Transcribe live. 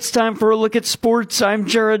It's time for a look at sports. I'm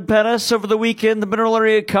Jared Pettis. Over the weekend, the Mineral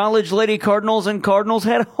Area College Lady Cardinals and Cardinals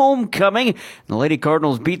had homecoming. The Lady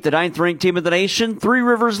Cardinals beat the 9th-ranked team of the nation, Three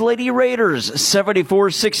Rivers Lady Raiders,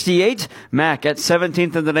 74-68. Mac at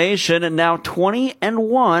 17th in the nation and now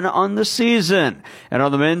 20-1 on the season. And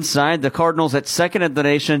on the men's side, the Cardinals at 2nd in the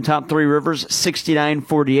nation, top Three Rivers,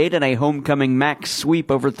 69-48 in a homecoming Mac sweep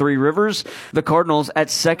over Three Rivers. The Cardinals at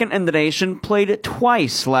 2nd in the nation played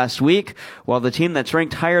twice last week, while the team that's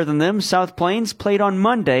ranked higher than them, South Plains, played on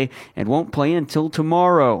Monday and won't play until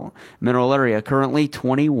tomorrow. Mineral Area currently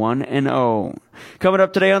 21-0. Coming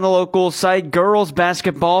up today on the local side, girls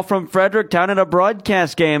basketball from Fredericktown in a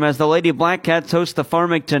broadcast game as the Lady Blackcats host the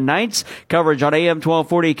Farmington Knights. Coverage on AM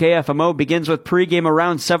 1240 KFMO begins with pregame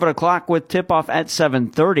around 7 o'clock with tip-off at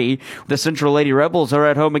 7:30. The Central Lady Rebels are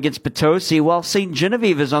at home against Potosi, while St.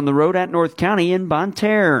 Genevieve is on the road at North County in Bonne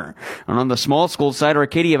Terre. And on the small school side,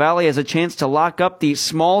 Arcadia Valley has a chance to lock up the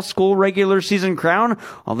small school regular season crown.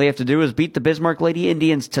 All they have to do is beat the Bismarck Lady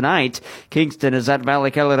Indians tonight. Kingston is at Valley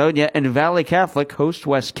Caledonia, and Valley Catholic host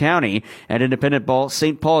West County. At Independent Ball,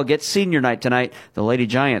 St. Paul gets senior night tonight. The Lady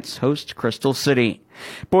Giants host Crystal City.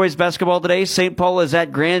 Boys basketball today, St. Paul is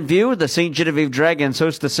at Grandview. The St. Genevieve Dragons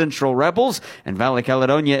host the Central Rebels, and Valley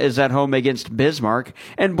Caledonia is at home against Bismarck.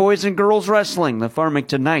 And boys and girls wrestling, the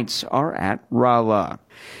Farmington Knights are at Rolla.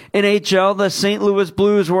 NHL, the St. Louis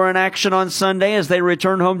Blues were in action on Sunday as they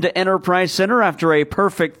returned home to Enterprise Center after a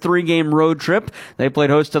perfect 3-game road trip. They played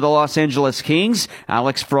host to the Los Angeles Kings.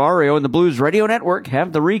 Alex Ferrario and the Blues Radio Network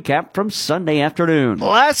have the recap from Sunday afternoon.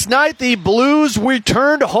 Last night, the Blues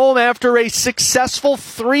returned home after a successful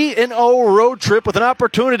 3-0 road trip with an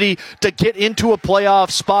opportunity to get into a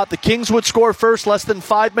playoff spot. The Kings would score first less than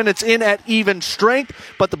 5 minutes in at even strength,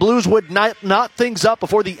 but the Blues would knot things up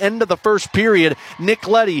before the end of the first period. Nick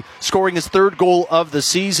Leddy scoring his 3rd goal of the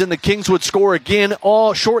season. The Kings would score again,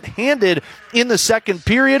 all shorthanded in the second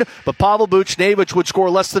period, but Pavel Buchnevich would score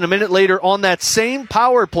less than a minute later on that same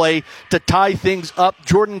power play to tie things up.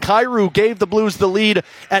 Jordan Kyrou gave the Blues the lead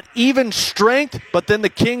at even strength, but then the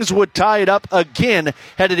Kings would tie it up again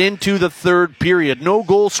headed into the 3rd period. No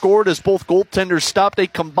goal scored as both goaltenders stopped a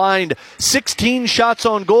combined 16 shots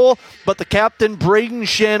on goal, but the captain, Braden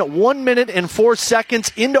Shen, 1 minute and 4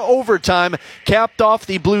 seconds into overtime, capped off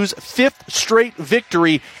the Blues' 5th straight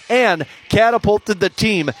victory and catapulted the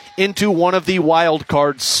team into one of the wild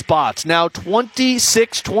card spots. Now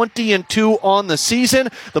 26-20-2 on the season.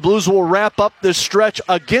 The Blues will wrap up this stretch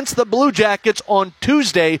against the Blue Jackets on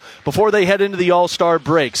Tuesday before they head into the All-Star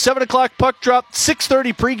break. 7 o'clock puck drop,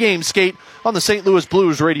 6:30 pregame skate on the St. Louis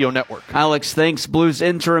Blues Radio Network. Alex thinks Blues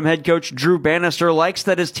interim head coach Drew Bannister likes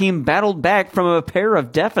that his team battled back from a pair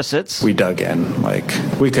of deficits. We dug in.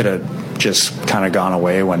 We could have just kind of gone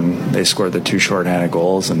away when they scored the 2 shorthanded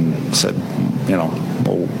goals and said,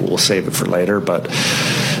 we'll save it for later, but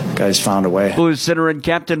guys found a way. Blues center and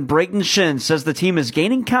captain Brayton Shin says the team is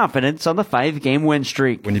gaining confidence on the 5-game win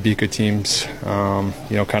streak. When you beat good teams,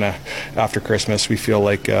 kind of after Christmas, we feel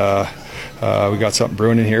like we got something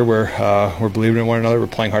brewing in here where we're believing in one another, we're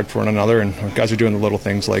playing hard for one another, and guys are doing the little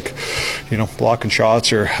things like, blocking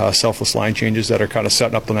shots or selfless line changes that are kind of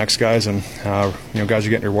setting up the next guys, and guys are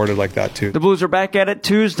getting rewarded like that too. The Blues are back at it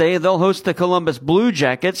Tuesday. They'll host the Columbus Blue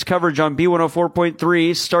Jackets. Coverage on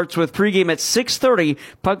B104.3 starts with pregame at 6:30,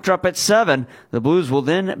 puck drop at 7. The Blues will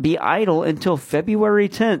then be idle until February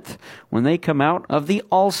 10th when they come out of the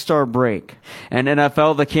All-Star break. And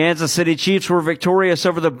NFL, the Kansas City Chiefs were victorious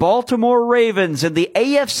over the Baltimore Ravens in the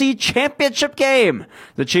AFC Championship game.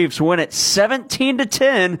 The Chiefs win at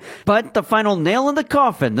 17-10, but the final nail in the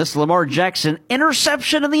coffin, this Lamar Jackson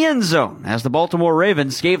interception in the end zone as the Baltimore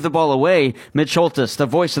Ravens gave the ball away. Mitch Holthus, the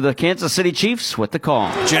voice of the Kansas City Chiefs, with the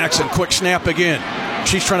call. Jackson, quick snap again.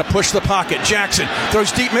 Chiefs trying to push the pocket. Jackson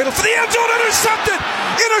throws deep middle for the end zone. Intercepted!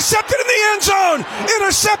 Intercepted in the end zone!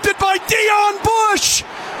 Intercepted by Deion Bush!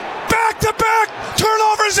 Back-to-back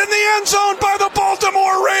turnovers in the end zone by the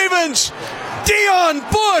Baltimore Ravens. Deion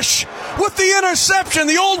Bush with the interception.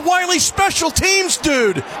 The old Wiley special teams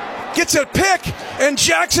dude gets a pick, and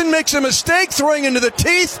Jackson makes a mistake throwing into the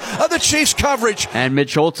teeth of the Chiefs coverage. And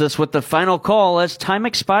Mitch Holthus with the final call as time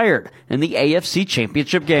expired in the AFC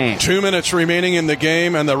Championship game. 2 minutes remaining in the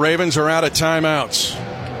game, and the Ravens are out of timeouts.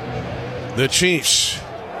 The Chiefs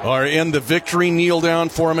are in the victory kneel-down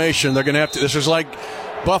formation. They're going to have to, this is like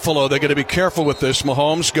Buffalo, they're going to be careful with this.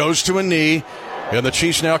 Mahomes goes to a knee, and the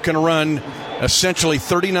Chiefs now can run essentially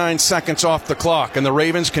 39 seconds off the clock, and the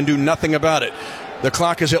Ravens can do nothing about it. The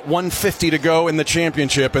clock is at 1:50 to go in the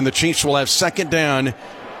championship, and the Chiefs will have second down,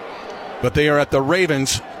 but they are at the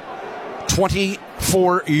Ravens'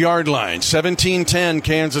 24-yard line. 17-10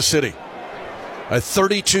 Kansas City. A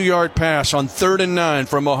 32-yard pass on 3rd and 9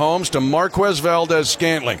 from Mahomes to Marquez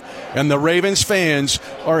Valdez-Scantling. And the Ravens fans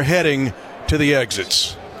are heading to the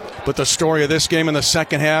exits. But the story of this game in the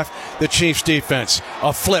second half, the Chiefs defense.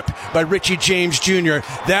 A flip by Richie James Jr.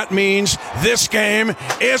 That means this game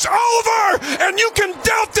is over! And you can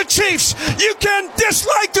doubt the Chiefs! You can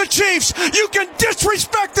dislike the Chiefs! You can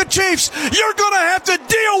disrespect the Chiefs! You're going to have to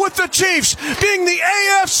deal with the Chiefs being the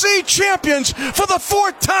AFC champions for the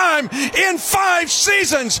 4th time in 5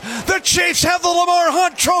 seasons! The Chiefs have the Lamar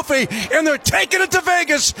Hunt Trophy, and they're taking it to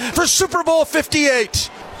Vegas for Super Bowl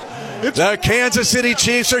 58. The Kansas City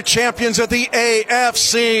Chiefs are champions at the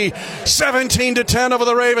AFC, 17-10 over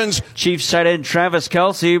the Ravens. Chiefs tight end Travis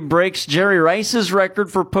Kelce breaks Jerry Rice's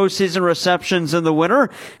record for postseason receptions in the winter,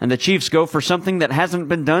 and the Chiefs go for something that hasn't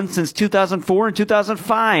been done since 2004 and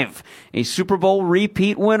 2005, a Super Bowl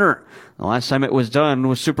repeat winner. The last time it was done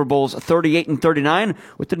was Super Bowls 38 and 39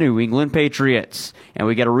 with the New England Patriots. And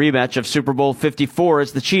we get a rematch of Super Bowl 54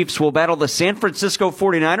 as the Chiefs will battle the San Francisco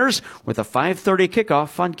 49ers with a 5:30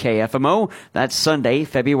 kickoff on KFMO. That's Sunday,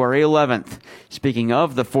 February 11th. Speaking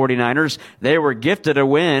of the 49ers, they were gifted a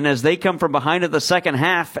win as they come from behind in the second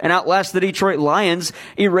half and outlast the Detroit Lions,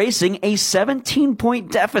 erasing a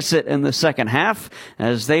 17-point deficit in the second half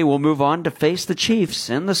as they will move on to face the Chiefs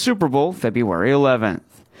in the Super Bowl February 11th.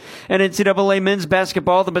 And NCAA men's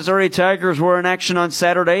basketball, the Missouri Tigers were in action on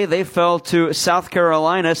Saturday. They fell to South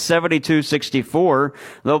Carolina 72-64.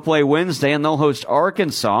 They'll play Wednesday and they'll host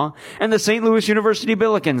Arkansas. And the St. Louis University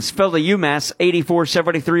Billikens fell to UMass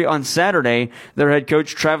 84-73 on Saturday. Their head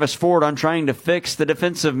coach Travis Ford on trying to fix the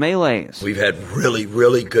defensive melees. We've had really,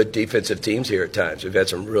 really good defensive teams here at times. We've had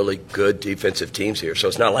some really good defensive teams here. So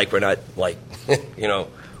it's not like we're not like,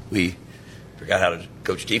 we forgot how to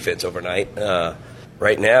coach defense overnight.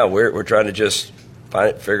 Right now, we're trying to just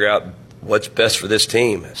figure out what's best for this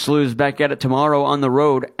team. SLU's back at it tomorrow on the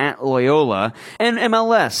road at Loyola. And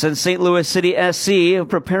MLS and St. Louis City SC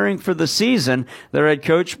preparing for the season. Their head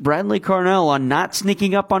coach, Bradley Carnell, on not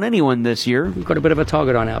sneaking up on anyone this year. We've got a bit of a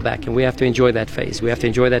target on our back, and we have to enjoy that phase. We have to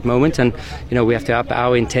enjoy that moment, and we have to up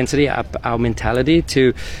our intensity, up our mentality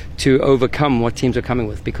to overcome what teams are coming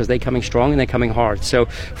with, because they're coming strong and they're coming hard. So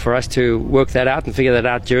for us to work that out and figure that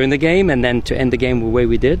out during the game and then to end the game the way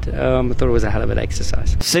we did, I thought it was a hell of an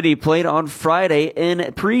exercise. City played on Friday in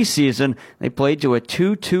preseason. They played to a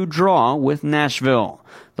 2-2 draw with Nashville.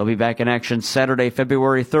 They'll be back in action Saturday,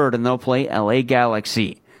 February 3rd, and they'll play LA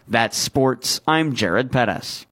Galaxy. That's sports. I'm Jared Pettis.